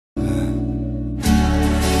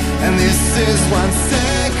And this is one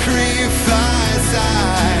sacrifice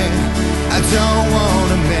I don't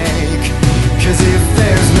wanna make. 'Cause if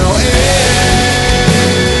there's no end,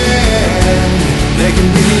 there can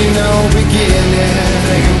be no beginning.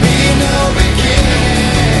 There can be no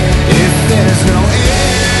beginning. If there's no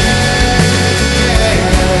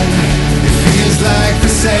end, it feels like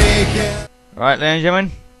forsaken. Alright, ladies and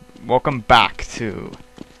gentlemen, welcome back to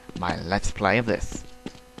my Let's Play of this.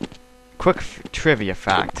 Quick trivia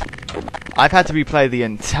fact. I've had to replay the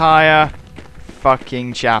entire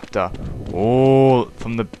fucking chapter. All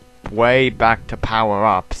from the way back to Power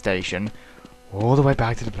Up Station. All the way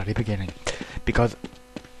back to the bloody beginning. Because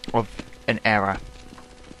of an error.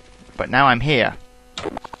 But now I'm here.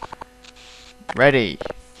 Ready.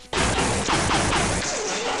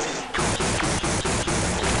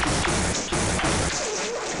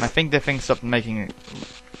 I think the thing stopped making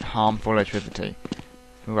harmful electricity.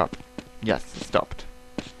 Move up. Yes, it stopped.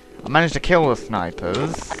 I managed to kill the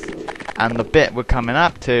snipers, and the bit we're coming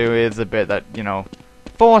up to is a bit that, you know,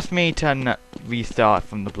 forced me to restart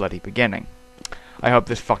from the bloody beginning. I hope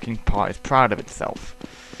this fucking part is proud of itself.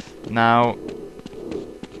 Now,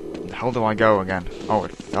 the hell do I go again? Oh,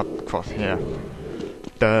 it's up across here.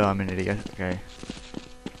 Duh, I'm an idiot. Okay.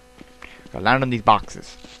 Gotta land on these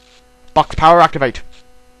boxes. Box power activate!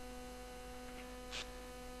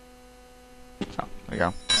 Oh, there we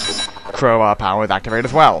go. Crowbar power is activated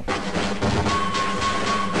as well. You're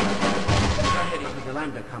heading to the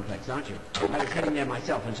Lambda complex, aren't you? I was heading there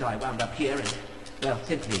myself until I wound up here and, well,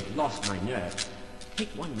 simply lost my nerve. Take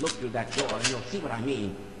one look through that door and you'll see what I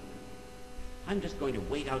mean. I'm just going to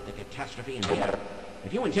wait out the catastrophe in here.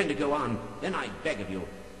 If you intend to go on, then I beg of you,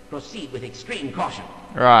 proceed with extreme caution.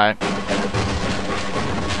 Right.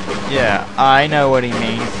 Yeah, I know what he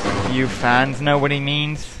means. You fans know what he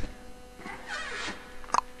means.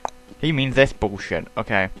 He means this bullshit.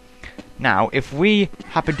 Okay. Now, if we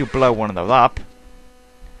happen to blow one of those up,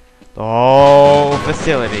 the whole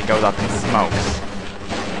facility goes up in smokes.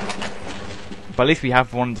 But at least we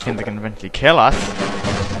have one of the things that can eventually kill us.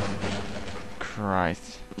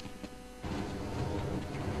 Christ.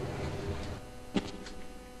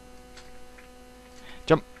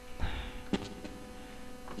 Jump.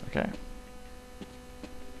 Okay.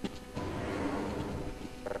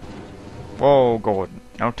 Whoa, Gordon.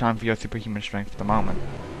 No time for your superhuman strength at the moment.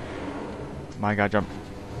 My god, jump.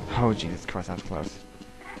 Oh, Jesus Christ, that was close.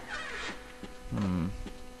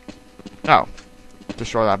 Oh.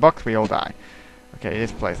 Destroy that box, we all die. Okay,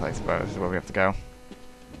 this place, I suppose, is where we have to go.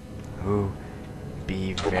 Ooh.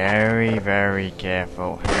 Be very, very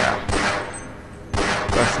careful. Yeah.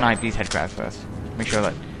 Go snipe these headcrabs first. Make sure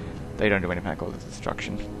that they don't do anything that causes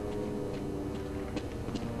destruction.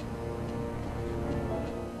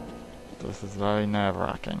 This is very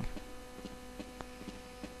nerve-wracking.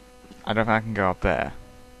 I don't think I can go up there.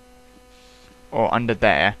 Or under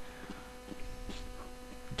there.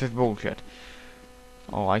 Just bullshit.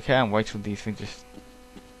 Oh, I can't wait till these things just...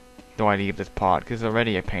 Do I leave this part? Because it's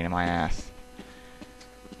already a pain in my ass.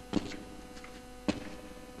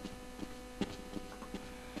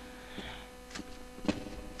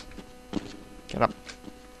 Get up.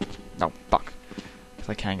 No, fuck. Because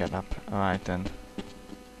I can't get up. Alright then.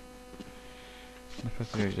 What am I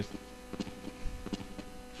supposed to do? Just...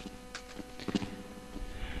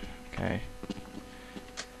 Okay.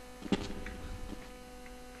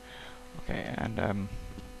 Okay, and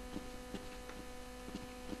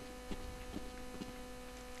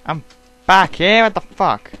I'm back here? What the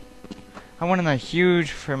fuck? I went in a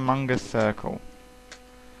huge, humongous circle.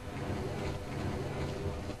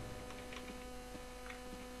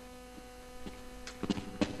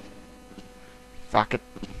 Fuck it.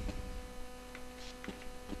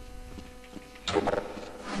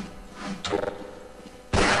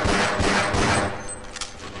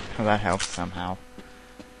 Oh, that helps somehow.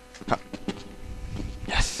 Huh.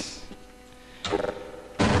 Yes!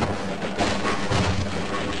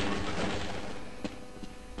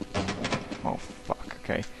 Oh, fuck.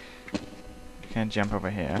 Okay. Can't jump over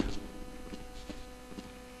here.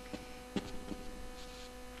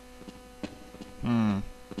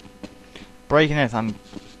 Breaking this, I'm...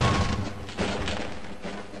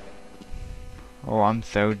 Oh, I'm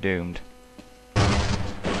so doomed.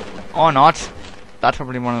 Or not! That's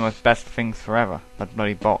probably one of the most best things forever. That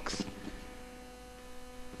bloody box.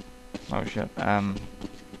 Oh shit,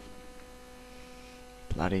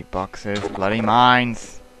 bloody boxes, bloody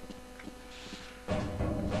mines! Who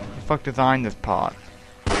the fuck designed this part?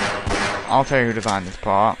 I'll tell you who designed this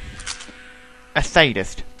part. A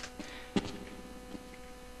sadist.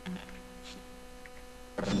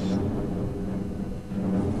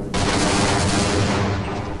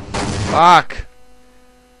 Fuck!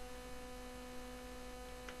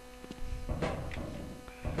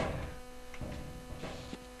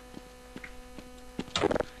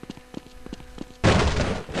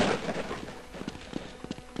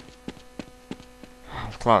 That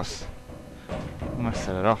was close. I must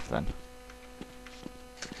set it off then.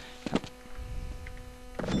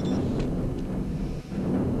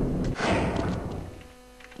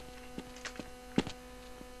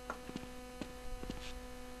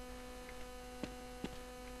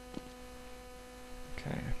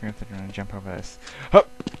 Okay, I think I'm gonna jump over this. Hup!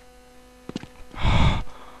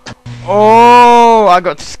 Oh, I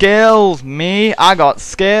got skills! Me, I got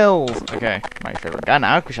skills! Okay, my favorite gun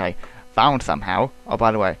now, which I found somehow. Oh,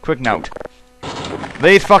 by the way, quick note.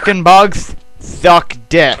 These fucking bugs suck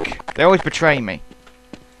dick. They always betray me.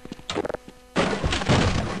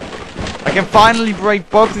 I can finally break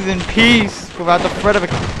boxes in peace without the threat of a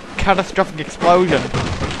catastrophic explosion.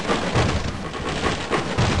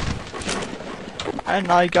 And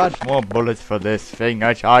I got more bullets for this thing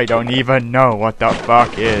which I don't even know what the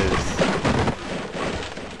fuck is.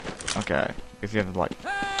 Okay, if you have like...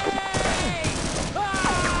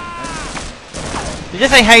 Did you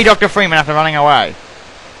say hey Dr. Freeman after running away?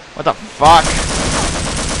 What the fuck?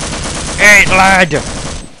 Eat lad!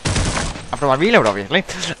 After I reload obviously.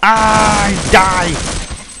 Ah, die!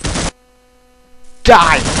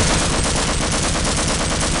 Die!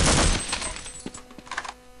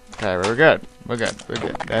 Okay, we're good. We're good. We're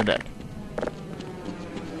good. They're dead.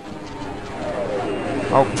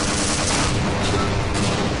 Oh.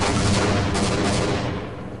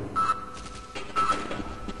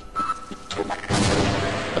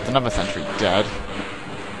 That's another sentry dead.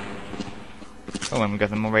 Oh, and we got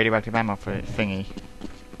some more radioactive ammo for thingy.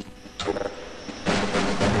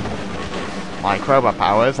 My crowbar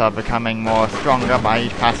powers are becoming more stronger by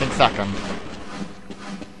each passing second.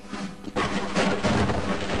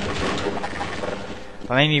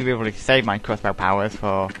 I may need to be able to save my crossbow powers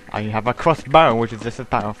for I have a crossbow which is just as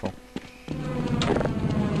powerful.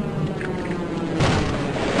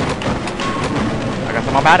 I got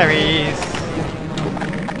some more batteries!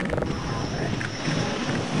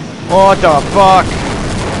 What the fuck?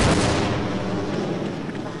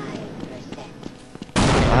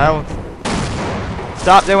 What the hell?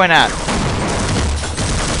 Stop doing that!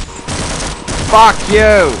 Fuck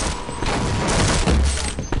you!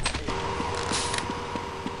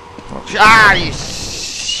 Ah, you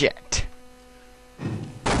shit!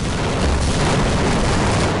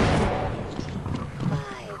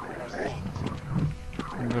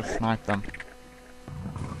 I'm gonna snipe them.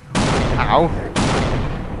 Ow!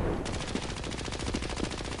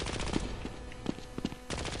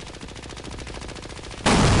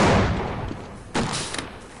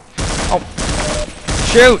 Oh!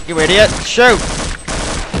 Shoot, you idiot! Shoot!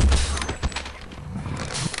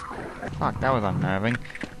 Fuck, that was unnerving.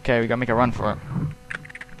 Okay, we gotta make a run for it.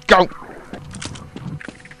 Go!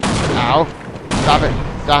 Ow! Stop it!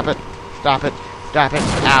 Stop it! Stop it! Stop it!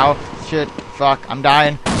 Ow! Shit! Fuck! I'm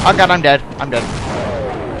dying! Oh god, I'm dead! I'm dead.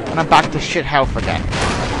 And I'm back to shit health again.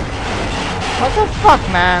 What the fuck,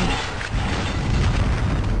 man?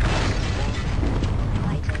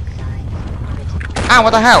 Ow! What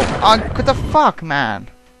the hell? Oh, what the fuck, man?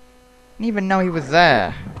 Didn't even know he was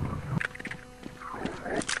there.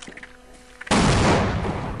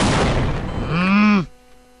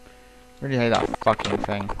 Really hate that fucking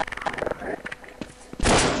thing.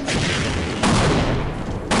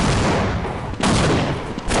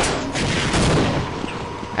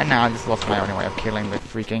 And now I just lost my only way of killing the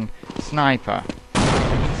freaking sniper.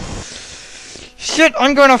 Shit,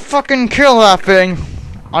 I'm gonna fucking kill that thing!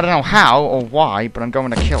 I don't know how or why, but I'm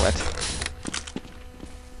going to kill it.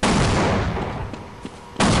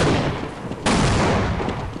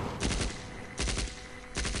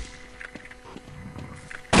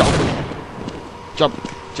 Jump,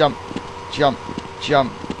 jump, jump,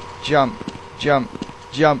 jump, jump, jump,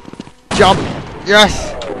 jump, jump,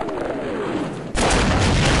 yes!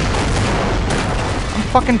 I'm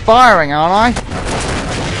fucking firing, aren't I?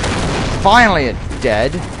 Finally it's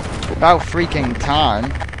dead. About freaking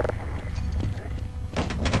time.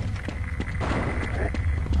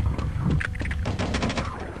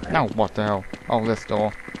 No, what the hell? Oh, this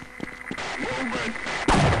door.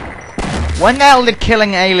 When the hell did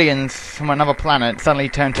killing aliens from another planet suddenly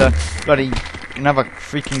turn to bloody another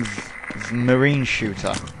freaking marine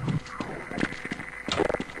shooter?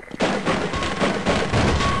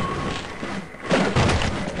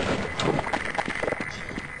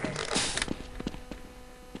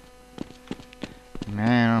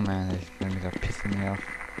 Man, oh man, these things are pissing me off.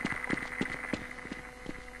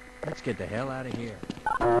 Let's get the hell out of here.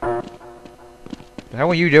 The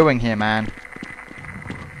hell are you doing here, man?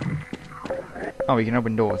 Oh, we can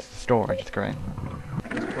open doors. Storage, it's great.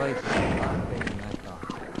 This place is a lot bigger than I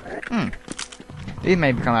thought. These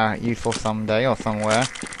may become useful someday or somewhere.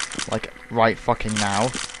 Like, right fucking now.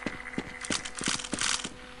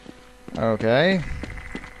 Okay.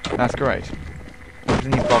 That's great. What's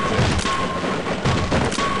in these boxes?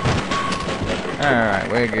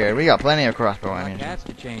 Alright, we're good. We got plenty of crossbow My ammunition. cats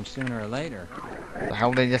could change sooner or later. What the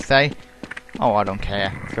hell did you just say? Oh, I don't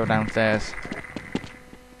care. Let's go downstairs.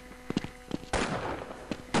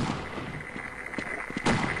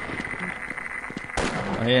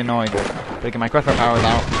 I hear noises. Taking my crossbow powers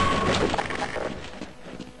out.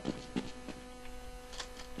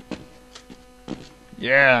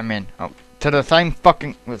 Yeah, I'm in. Oh, to the same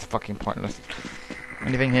fucking... It's fucking pointless.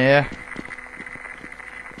 Anything here?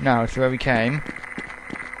 No, it's where we came.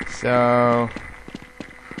 So...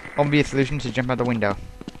 Obvious solution to jump out the window.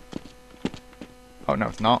 Oh, no,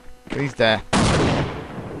 it's not. He's there.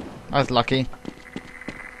 I was lucky.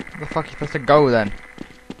 Where the fuck are you supposed to go, then?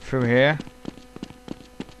 Through here?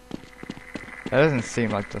 That doesn't seem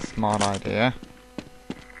like the smart idea.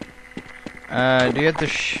 Do you have to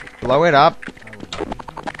blow it up?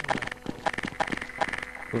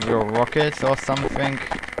 With your rockets or something?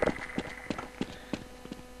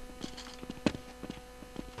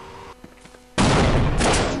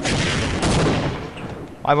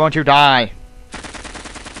 Why won't you die?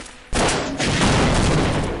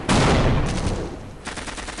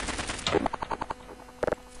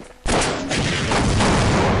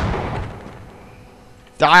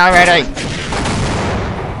 Die already!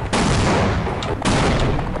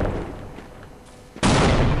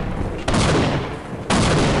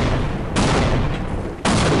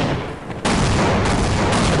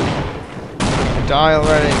 Die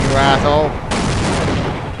already, you asshole!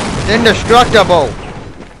 It's indestructible!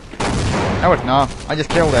 No, it's not. I just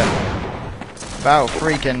killed it. About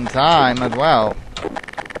freaking time as well.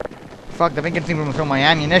 Fuck, the thing can seem to fill my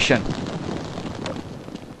ammunition.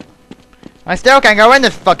 I still can't go in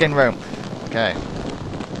this fucking room. Okay.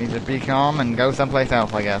 Need to be calm and go someplace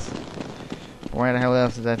else, I guess. Where the hell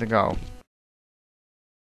else is there to go?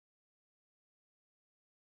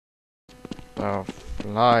 Oh,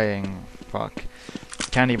 flying fuck.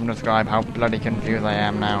 Can't even describe how bloody confused I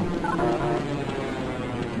am now.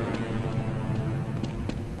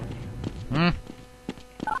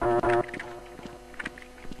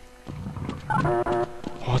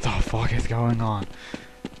 What the fuck is going on?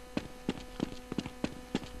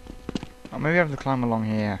 Oh, maybe I have to climb along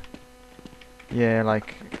here. Yeah,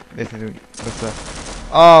 like this is the.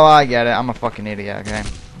 Oh, I get it. I'm a fucking idiot. Okay.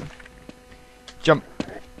 Jump.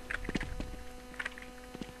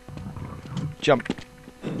 Jump.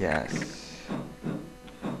 Yes.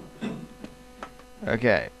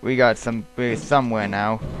 Okay, we're somewhere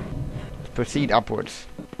now. Let's proceed upwards.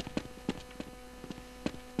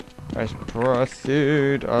 Let's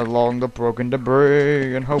proceed along the broken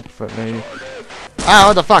debris and hopefully. Ah,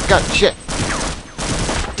 what the fuck? God, shit!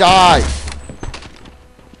 Die!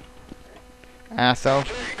 Asshole.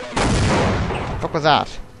 What the fuck was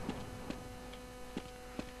that?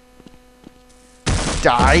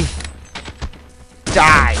 Die!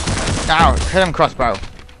 Die! Now, hit him crossbow.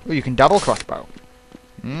 Oh, you can double crossbow.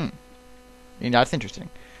 Yeah, that's interesting.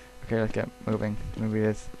 Okay, let's get moving.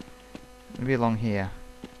 Maybe along here.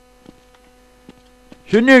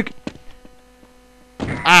 Nuke!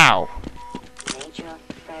 Ow! Major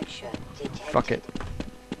fracture detected. Fuck it.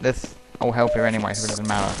 This all health here anyway, so it doesn't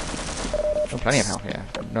matter. Oh, plenty of health here.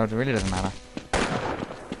 No, it really doesn't matter.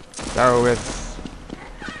 So it's...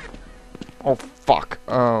 Oh, fuck.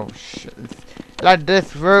 Oh, shit. Like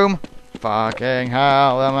this room? Fucking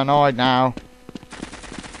hell, I'm annoyed now.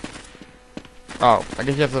 Oh, I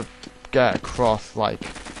guess you have to get across, like,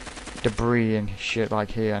 debris and shit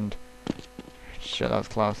like here, and... Shit, that was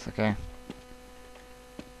close, okay.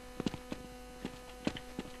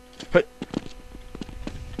 But...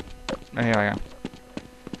 Oh, here I go.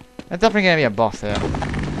 There's definitely gonna be a boss here.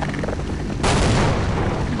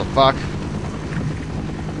 What the fuck?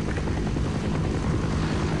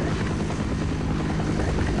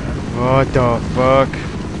 What the fuck?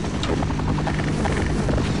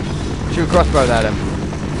 Shoot crossbows at him.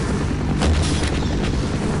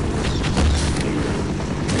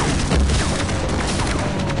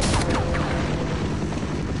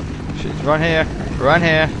 Shit, run here. Run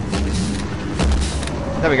here.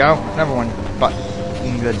 There we go. Another one. But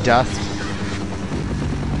in the dust.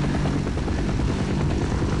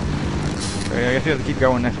 Okay, I guess you have to keep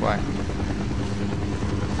going this way.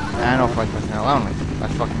 And authorized personnel only.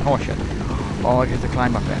 That's fucking horseshit. Oh, I get to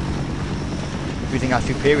climb up there. using our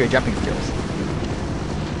superior jumping skills.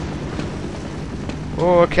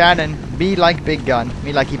 Oh, cannon. Me like big gun.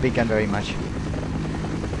 Me likey big gun very much.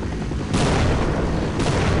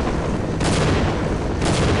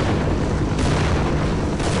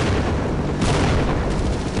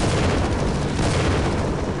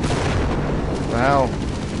 Well.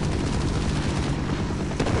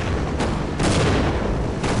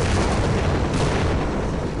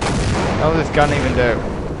 What does this gun even do?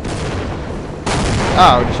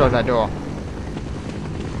 Oh, it just shows that door.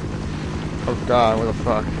 Oh god, what the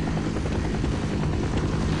fuck?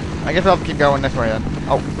 I guess I'll keep going this way then.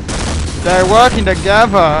 Oh. They're working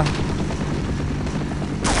together!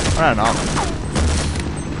 I don't know.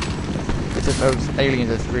 It's just those aliens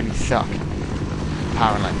just really suck.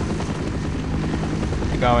 Apparently.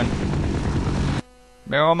 Keep going.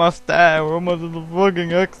 We're almost there. We're almost at the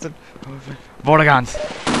fucking exit. Vortigaunts.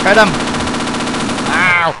 Hit them!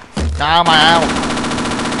 Ow! Ow, my ow!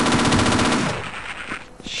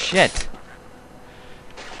 Shit.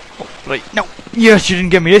 Oh, wait, no! Yes, you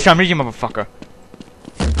didn't get me this time, did you, motherfucker?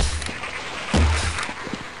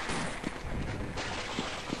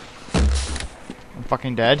 I'm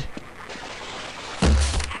fucking dead.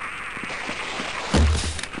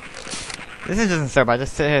 This isn't so bad,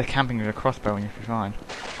 just sit here camping with a crossbow and you'll be fine.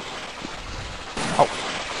 Oh.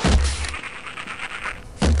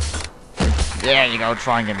 There you go,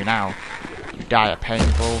 try and get me now. You die a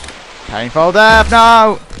painful death,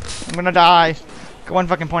 no! I'm gonna die. Got 1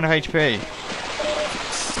 fucking point of HP.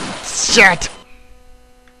 Shit!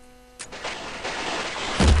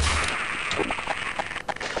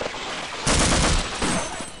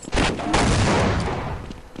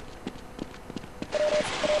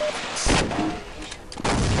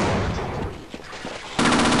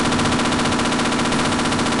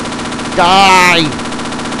 Die!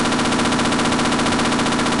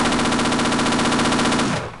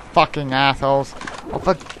 Fucking assholes. Oh,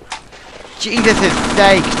 for Jesus'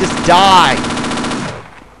 sake, just die!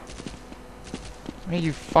 Where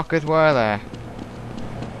you fuckers were there?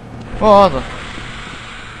 What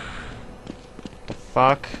the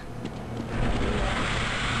fuck?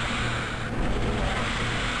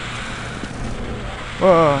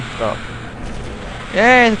 Whoa, stop.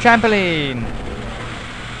 Yay, the trampoline!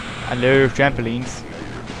 I love trampolines.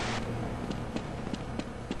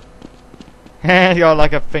 He's got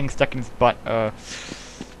like a thing stuck in his butt. Oh.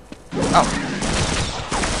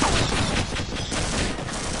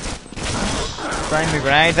 Throwing the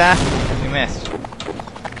grenade there. We missed.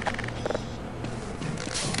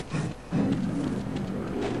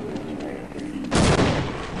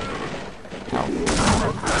 Oh.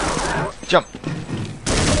 Jump.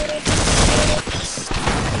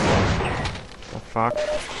 The fuck?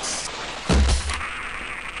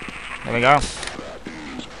 There we go.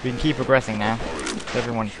 We can keep progressing now.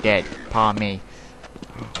 Everyone's dead. Pardon me.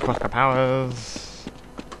 Crossbow powers.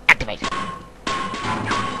 Activate.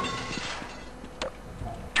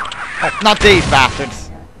 Oh, not these bastards.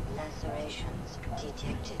 Lacerations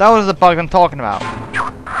detected. That was the bug I'm talking about. Oh.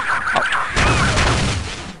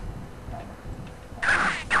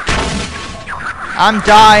 I'm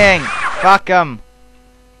dying. Fuck 'em.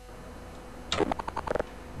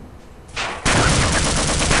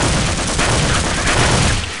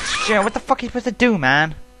 Shit, what the fuck are you supposed to do,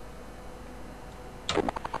 man?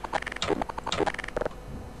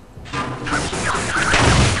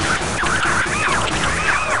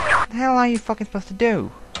 What the hell are you fucking supposed to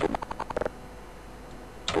do?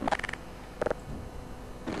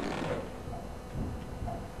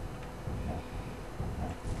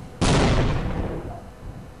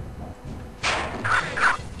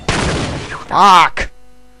 Fuck!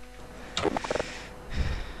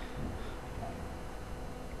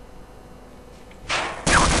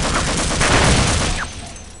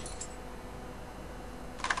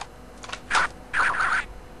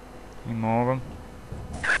 Any more of them?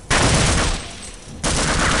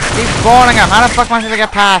 Keep spawning them! How the fuck am I supposed to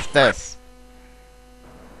get past this?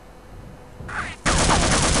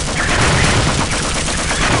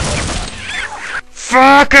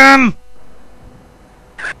 Fuck him!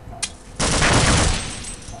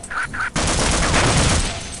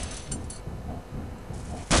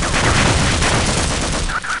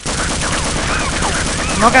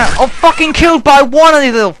 I'm not gonna. Oh, fucking killed by one of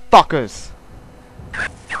these little fuckers!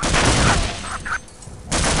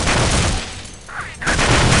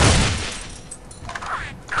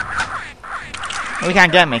 Oh, you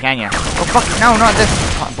can't get me, can you? Oh, fuck. No, not this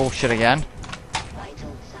bullshit again.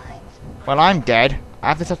 Vital signs. Well, I'm dead. I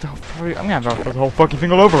have to start the whole. I'm gonna have to start the whole fucking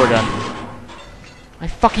thing all over again. I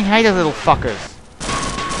fucking hate those little fuckers.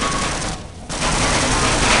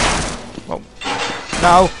 Whoa.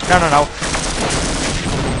 No, no, no, no.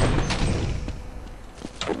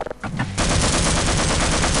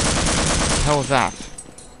 What the hell was that?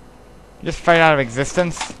 You just fade out of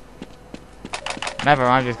existence? Never,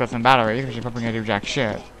 I've just got some batteries, which you're probably gonna do jack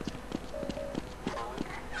shit.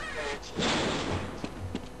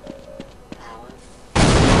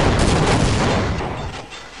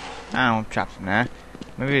 Oh, I'm trapped in there.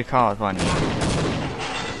 Maybe the car is one.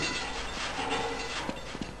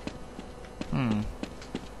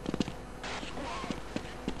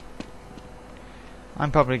 I'm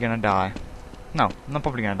probably gonna die. No, I'm not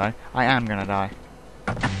probably gonna die. I am gonna die.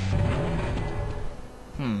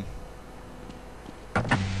 I'm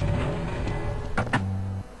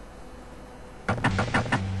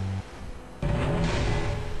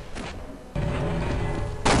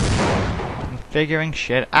figuring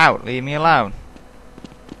shit out. Leave me alone.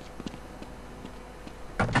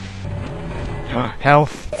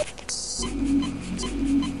 Health.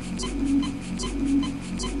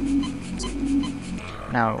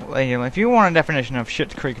 Now, if you want a definition of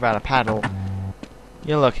Schitt's Creek without a paddle,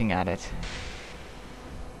 you're looking at it.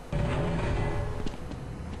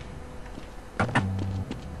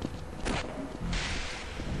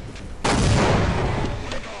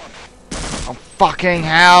 Oh, fucking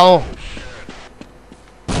hell!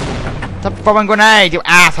 Stop throwing grenade, you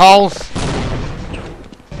assholes!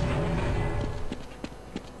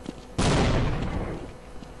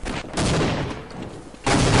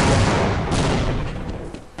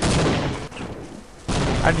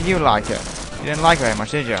 How did you like it? You didn't like it very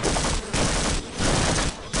much, did you?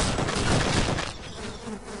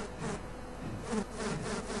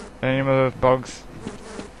 Any other bugs?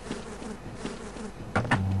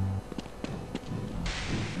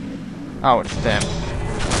 Oh, it's them.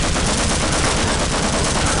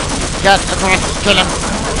 Get across, kill him!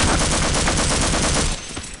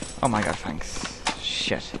 Oh my god, thanks.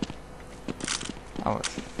 Shit. Oh, it's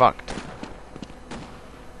fucked.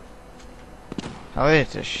 Oh, it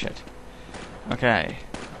is this shit. Okay.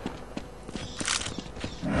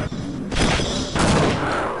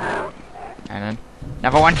 And then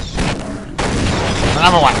another one.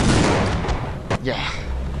 Another one. Yeah.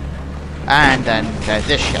 And then there's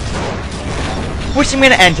this shit. Which I'm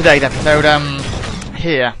gonna end today's episode,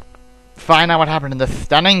 here. Find out what happened in the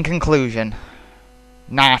stunning conclusion.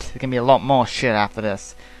 Not. There's gonna be a lot more shit after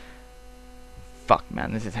this. Fuck,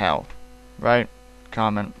 man, this is hell. Right?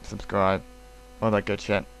 Comment, subscribe. All that good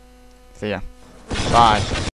shit. See ya. Bye.